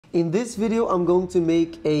In this video, I'm going to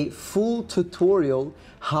make a full tutorial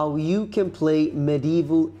how you can play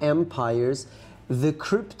Medieval Empires, the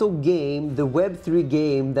crypto game, the Web3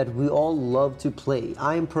 game that we all love to play.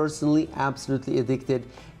 I am personally absolutely addicted,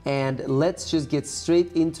 and let's just get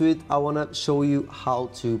straight into it. I want to show you how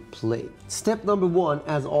to play. Step number one,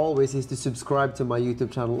 as always, is to subscribe to my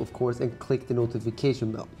YouTube channel, of course, and click the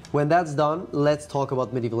notification bell. When that's done, let's talk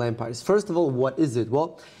about Medieval Empires. First of all, what is it?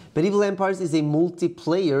 Well, Medieval Empires is a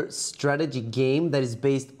multiplayer strategy game that is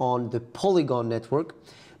based on the Polygon network.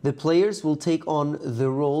 The players will take on the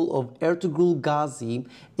role of Ertugrul Gazi,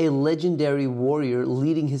 a legendary warrior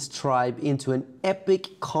leading his tribe into an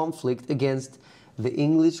epic conflict against the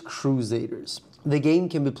English Crusaders. The game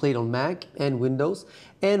can be played on Mac and Windows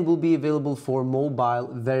and will be available for mobile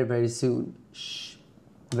very soon.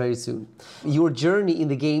 Very soon. Your journey in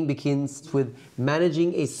the game begins with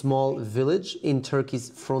managing a small village in Turkey's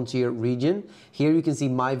frontier region. Here you can see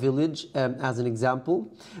my village as an example.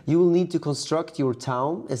 You will need to construct your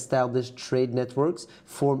town, establish trade networks,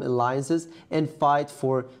 form alliances, and fight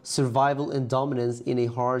for survival and dominance in a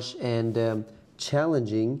harsh and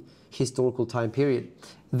challenging historical time period.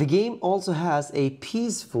 The game also has a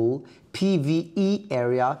peaceful PvE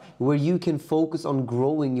area where you can focus on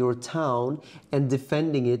growing your town and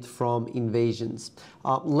defending it from invasions.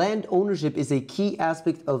 Land ownership is a key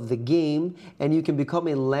aspect of the game, and you can become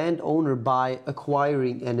a landowner by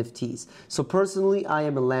acquiring NFTs. So personally, I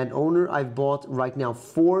am a landowner. I've bought right now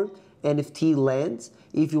 4 NFT lands.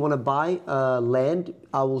 If you want to buy land,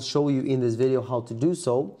 I will show you in this video how to do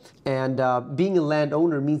so. And being a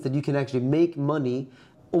landowner means that you can actually make money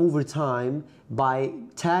over time by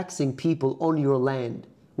taxing people on your land,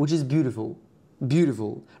 which is beautiful.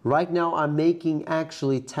 Beautiful. Right now I'm making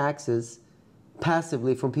actually taxes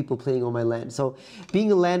passively from people playing on my land. So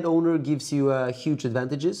being a landowner gives you huge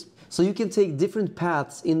advantages. So you can take different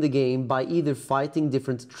paths in the game by either fighting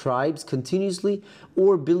different tribes continuously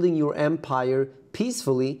or building your empire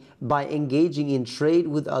peacefully by engaging in trade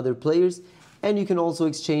with other players, and you can also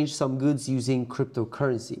exchange some goods using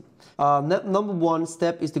cryptocurrency. Number one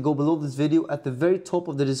step is to go below this video. At the very top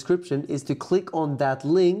of the description is to click on that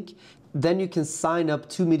link. Then you can sign up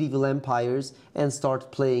to Medieval Empires and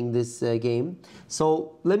start playing this game.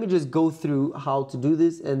 So let me just go through how to do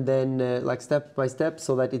this, and then like step by step,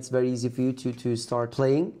 so that it's very easy for you to start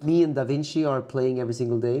playing. Me and Da Vinci are playing every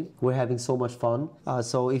single day. We're having so much fun.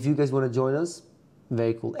 So if you guys want to join us,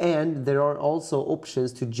 very cool. And there are also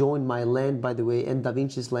options to join my land, by the way, and Da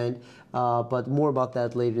Vinci's land, but more about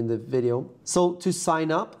that later in the video. So to sign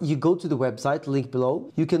up, you go to the website, link below.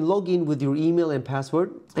 You can log in with your email and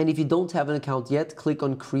password. And if you don't have an account yet, click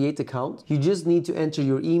on create account. You just need to enter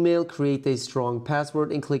your email, create a strong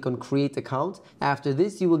password, and click on create account. After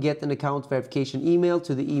this, you will get an account verification email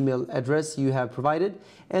to the email address you have provided,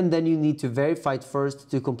 and then you need to verify it first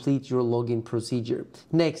to complete your login procedure.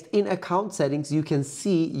 Next, in account settings, you can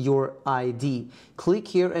see your ID. Click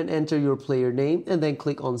here and enter your player name, and then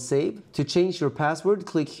click on save. To change your password,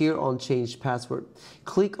 click here on change password.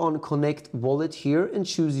 Click on connect wallet here and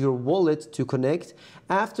choose your wallet to connect.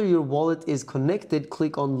 After your wallet is connected,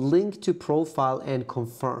 click on link to profile and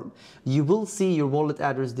confirm. You will see your wallet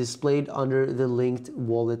address displayed under the linked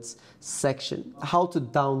wallets section. How to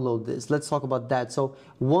download this? Let's talk about that. So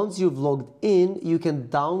once you've logged in, you can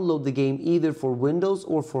download the game either for Windows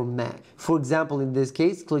or for Mac. For example, in this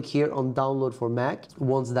case, click here on download for Mac.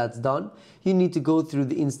 Once that's done, you need to go through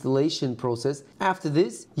the installation process. After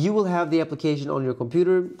this, you will have the application on your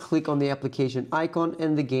computer. Click on the application icon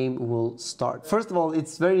and the game will start. First of all,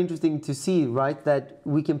 it's very interesting to see, right, that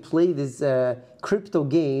we can play this crypto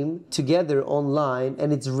game together online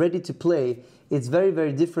and it's ready to play. It's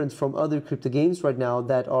very different from other crypto games right now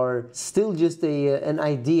that are still just an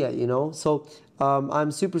idea, you know. So I'm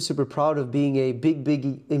super proud of being a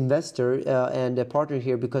big investor and a partner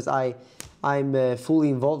here, because I'm fully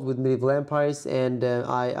involved with Medieval Empires, and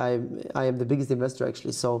I am the biggest investor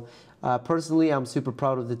actually. So personally, I'm super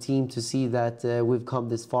proud of the team to see that we've come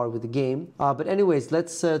this far with the game. But anyways,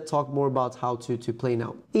 let's talk more about how to play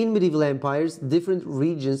now. In Medieval Empires, different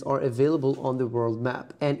regions are available on the world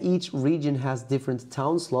map, and each region has different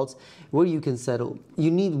town slots where you can settle. You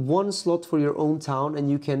need 1 slot for your own town, and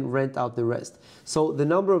you can rent out the rest. So the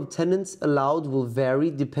number of tenants allowed will vary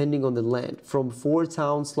depending on the land, from 4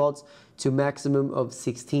 town slots to maximum of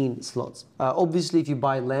 16 slots. Obviously, if you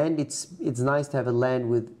buy land, it's nice to have a land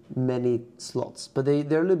with many slots, but they're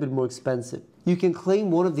a little bit more expensive. You can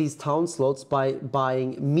claim one of these town slots by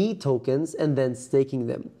buying MEE tokens and then staking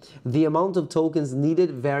them. The amount of tokens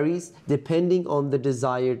needed varies depending on the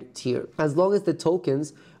desired tier. As long as the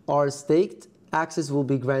tokens are staked, access will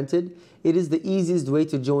be granted. It is the easiest way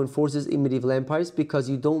to join forces in medieval empires because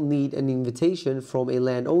you don't need an invitation from a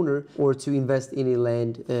landowner or to invest in a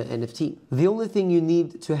land NFT. The only thing you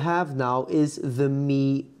need to have now is the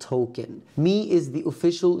MEE token. MEE is the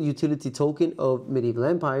official utility token of medieval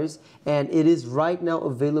empires, and it is right now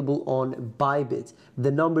available on BYBIT,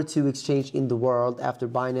 the #2 exchange in the world after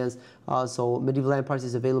Binance. So medieval empires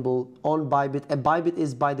is available on BYBIT, and BYBIT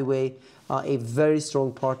is, by the way, a very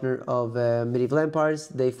strong partner of medieval empires.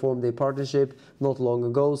 They formed a partnership not long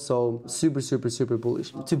ago, so super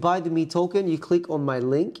bullish. To buy the MEE token, you click on my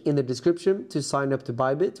link in the description to sign up to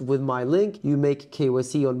BYBIT. With my link, you make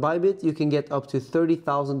KYC on BYBIT. You can get up to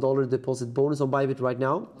 $30,000 deposit bonus on BYBIT right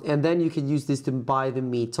now, and then you can use this to buy the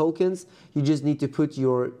MEE tokens. You just need to put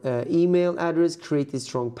your email address, create a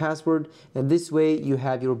strong password, and this way you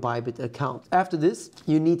have your BYBIT account. After this,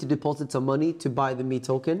 you need to deposit some money to buy the MEE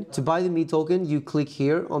token. To buy the MEE token, you click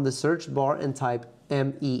here on the search bar and type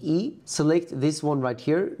MEE. Select this one right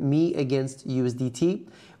here, MEE against USDT,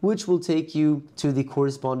 which will take you to the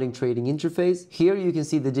corresponding trading interface. Here you can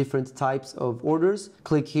see the different types of orders.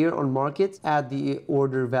 Click here on market, add the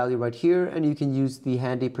order value right here, and you can use the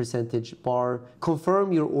handy percentage bar.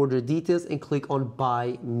 Confirm your order details and click on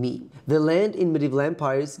buy MEE. The land in medieval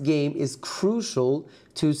empires game is crucial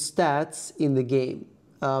to stats in the game.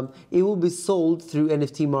 It will be sold through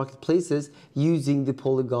NFT marketplaces using the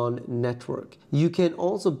Polygon network. You can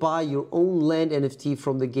also buy your own land NFT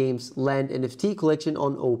from the game's land NFT collection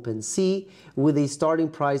on OpenSea with a starting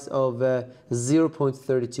price of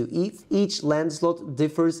 0.32 ETH. Each land slot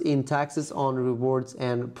differs in taxes on rewards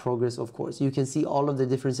and progress, of course. You can see all of the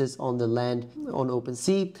differences on the land on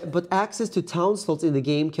OpenSea, but access to town slots in the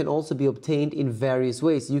game can also be obtained in various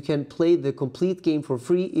ways. You can play the complete game for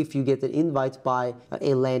free if you get an invite by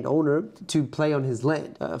a landowner to play on his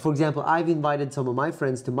land. For example, I've invited some of my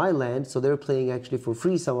friends to my land, so they're playing actually for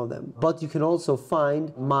free, some of them. But you can also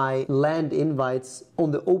find my land invites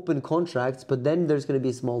on the open contracts, but then there's going to be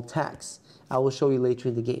a small tax. I will show you later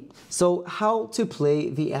in the game. So how to play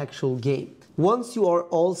the actual game. Once you are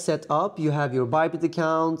all set up, you have your BYBIT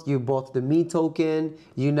account, you bought the MEE token,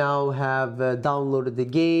 you now have downloaded the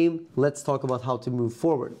game. Let's talk about how to move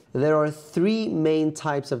forward. There are 3 main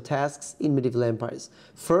types of tasks in medieval empires.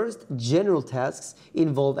 First, general tasks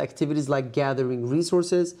involve activities like gathering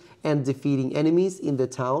resources and defeating enemies in the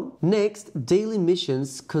town. Next, daily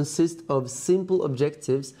missions consist of simple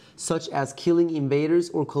objectives such as killing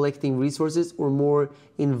invaders or collecting resources, or more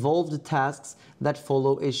involved tasks that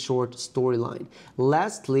follow a short storyline.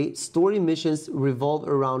 Lastly, story missions revolve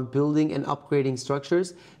around building and upgrading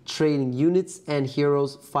structures, training units and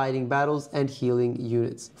heroes, fighting battles, and healing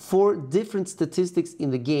units. For different statistics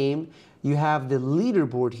in the game, you have the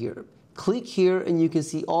leaderboard here. Click here and you can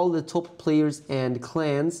see all the top players and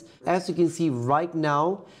clans. As you can see right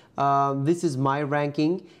now, this is my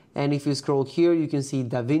ranking. And if you scroll here, you can see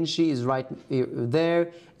Da Vinci is right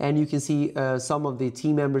there, and you can see some of the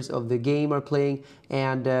team members of the game are playing,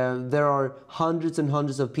 and there are hundreds and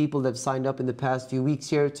hundreds of people that have signed up in the past few weeks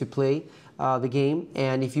here to play the game.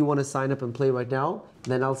 And if you want to sign up and play right now,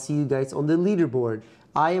 then I'll see you guys on the leaderboard.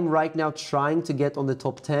 I am right now trying to get on the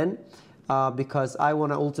top 10. Because I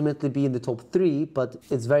want to ultimately be in the top 3, but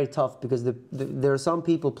it's very tough because there are some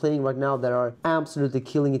people playing right now that are absolutely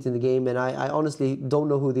killing it in the game, and I honestly don't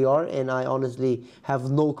know who they are, and I honestly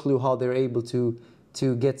have no clue how they're able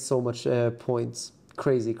to get so much points.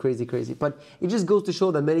 Crazy. But it just goes to show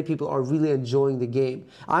that many people are really enjoying the game.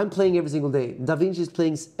 I'm playing every single day. Da Vinci is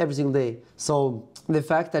playing every single day. So the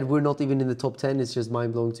fact that we're not even in the top 10 is just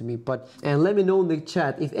mind-blowing to me. And let me know in the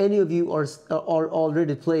chat if any of you are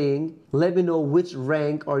already playing. Let me know which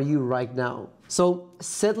rank are you right now. So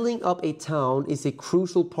settling up a town is a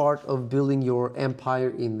crucial part of building your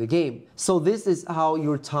empire in the game. So this is how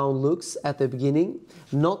your town looks at the beginning,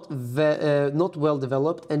 not well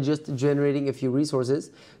developed and just generating a few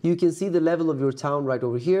resources. You can see the level of your town right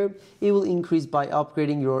over here. It will increase by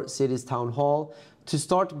upgrading your city's town hall. To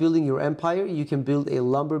start building your empire, you can build a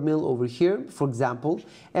lumber mill over here, for example,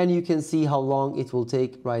 and you can see how long it will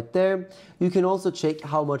take right there. You can also check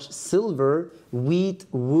how much silver, wheat,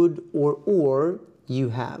 wood, or ore you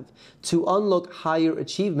have. To unlock higher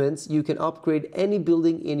achievements, you can upgrade any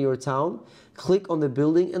building in your town. Click on the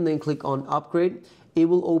building and then click on upgrade. It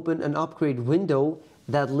will open an upgrade window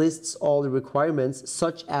that lists all the requirements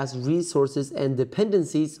such as resources and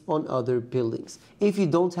dependencies on other buildings. If you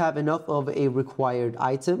don't have enough of a required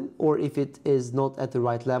item, or if it is not at the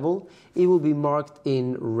right level, it will be marked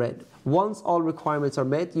in red. Once all requirements are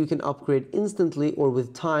met, you can upgrade instantly or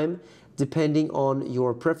with time, depending on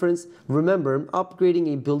your preference. Remember, upgrading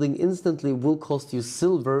a building instantly will cost you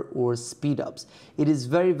silver or speed ups. It is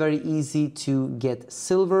very, very easy to get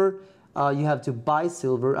silver. You have to buy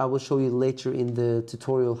silver. I will show you later in the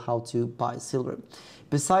tutorial how to buy silver.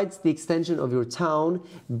 Besides the extension of your town,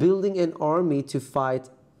 building an army to fight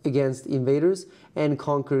against invaders and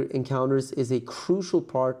conquer encounters is a crucial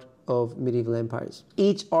part of medieval empires.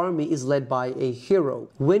 Each army is led by a hero.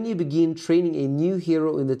 When you begin training a new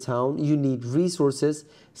hero in the town, you need resources,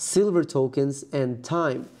 silver tokens, and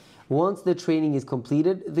time. Once the training is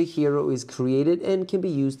completed, the hero is created and can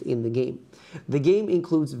be used in the game. The game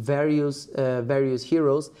includes various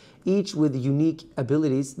heroes, each with unique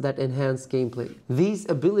abilities that enhance gameplay. These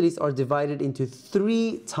abilities are divided into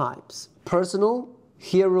 3 types: personal,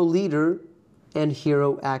 hero leader, and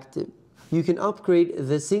hero active. You can upgrade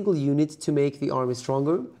the single unit to make the army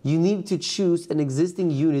stronger. You need to choose an existing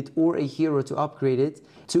unit or a hero to upgrade it.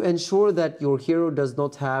 To ensure that your hero does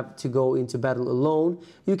not have to go into battle alone,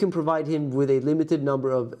 you can provide him with a limited number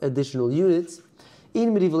of additional units.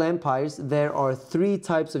 In medieval empires, there are 3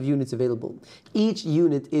 types of units available. Each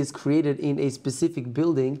unit is created in a specific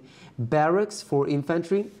building: barracks for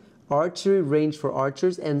infantry, archery range for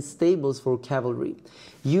archers, and stables for cavalry.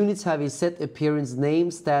 Units have a set appearance, name,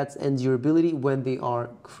 stats, and durability when they are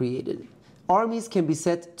created. Armies can be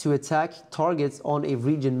set to attack targets on a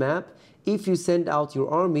region map. If you send out your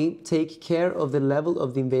army, take care of the level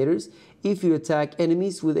of the invaders. If you attack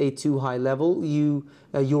enemies with a too high level,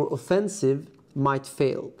 your offensive might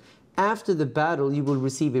fail. After the battle, you will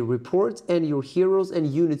receive a report, and your heroes and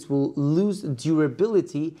units will lose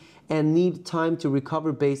durability and need time to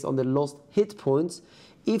recover based on the lost hit points.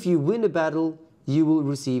 If you win a battle, you will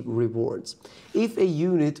receive rewards. If a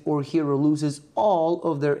unit or hero loses all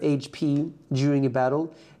of their HP during a battle,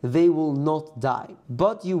 they will not die,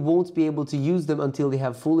 but you won't be able to use them until they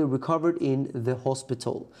have fully recovered in the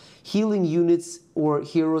hospital. Healing units or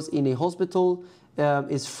heroes in a hospital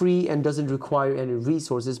is free and doesn't require any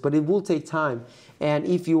resources, but it will take time. And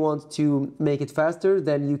if you want to make it faster,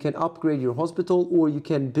 then you can upgrade your hospital, or you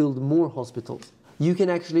can build more hospitals. You can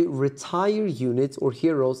actually retire units or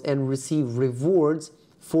heroes and receive rewards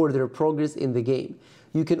for their progress in the game.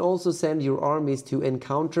 You can also send your armies to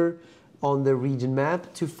encounter on the region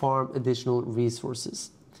map to farm additional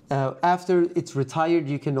resources. After it's retired,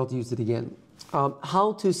 you cannot use it again.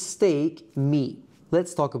 How to stake MEE.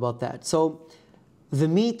 Let's talk about that. So the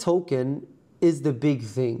MEE token is the big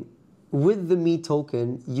thing. With the MEE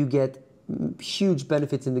token, you get huge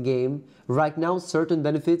benefits in the game. Right now, certain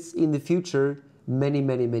benefits. In the future, many,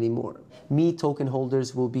 many, many more. MEE token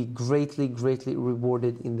holders will be greatly, greatly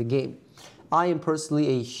rewarded in the game. I am personally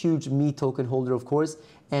a huge MEE token holder, of course,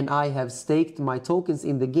 and I have staked my tokens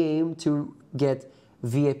in the game to get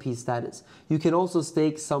VIP status. You can also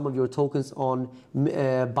stake some of your tokens on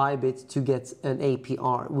BYBIT to get an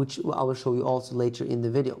APR, which I will show you also later in the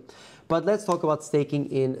video. But let's talk about staking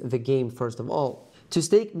in the game first of all. To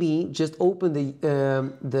stake MEE, just open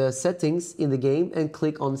the settings in the game and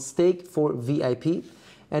click on Stake for VIP,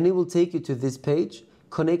 and it will take you to this page.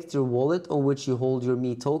 Connect your wallet on which you hold your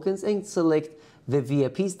MEE tokens and select the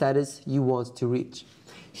VIP status you want to reach.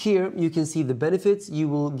 Here you can see the benefits you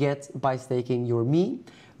will get by staking your MEE.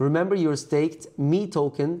 Remember, your staked MEE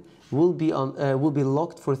token will be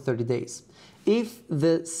locked for 30 days. If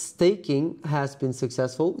the staking has been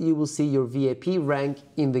successful, you will see your VIP rank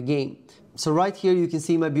in the game. So right here you can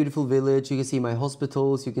see my beautiful village, you can see my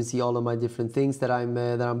hospitals, you can see all of my different things that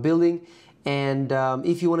I'm building. And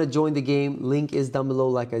if you want to join the game, link is down below,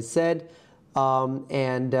 like I said.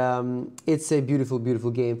 It's a beautiful,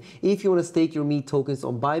 beautiful game. If you want to stake your MEE tokens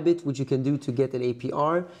on BYBIT, which you can do to get an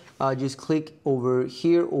APR, just click over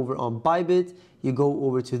here, over on BYBIT. You go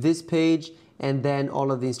over to this page, and then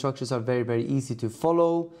all of the instructions are very, very easy to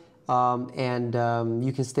follow.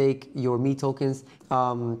 You can stake your MEE tokens.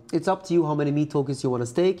 It's up to you how many MEE tokens you want to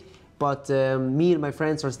stake. But me and my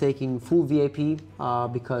friends are staking full VIP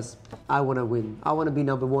because I want to win. I want to be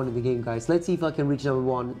number 1 in the game, guys. Let's see if I can reach number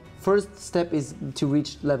 1. First step is to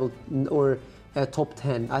reach level or top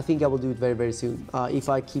 10. I think I will do it very, very soon if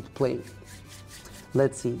I keep playing.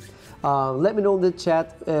 Let's see. Let me know in the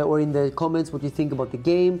chat or in the comments what you think about the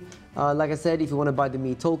game. Like I said, if you want to buy the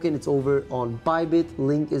MEE token, it's over on BYBIT.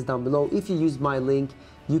 Link is down below. If you use my link,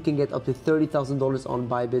 you can get up to $30,000 on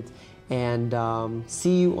BYBIT. And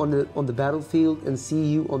see you on the battlefield and see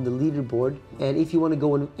you on the leaderboard. And if you want to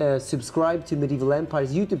go and subscribe to Medieval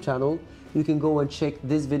Empires YouTube channel, you can go and check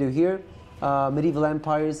this video here. Medieval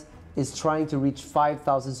Empires is trying to reach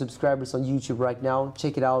 5,000 subscribers on YouTube right now.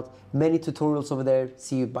 Check it out. Many tutorials over there.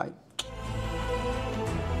 See you. Bye.